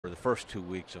for the first 2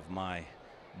 weeks of my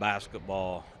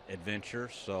basketball adventure.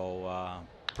 So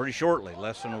pretty shortly,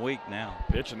 less than a week now.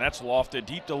 Pitch, and that's lofted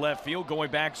deep to left field.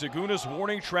 Going back, Zaguna's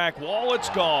warning track wall.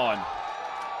 It's gone.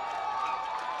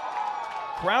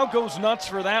 Crowd goes nuts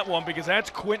for that one because that's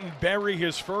Quintin Berry,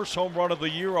 his first home run of the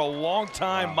year, a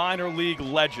longtime minor league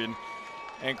legend.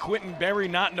 And Quintin Berry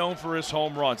not known for his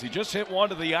home runs. He just hit one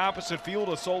to the opposite field,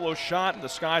 a solo shot, and the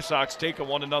Sky Sox take a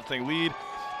 1-0 lead.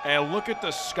 And look at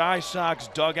the Sky Sox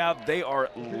dugout. They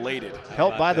are elated.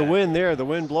 Helped by the wind there, the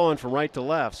wind blowing from right to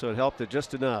left, so it helped it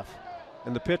just enough.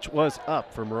 And the pitch was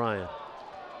up for Ryan.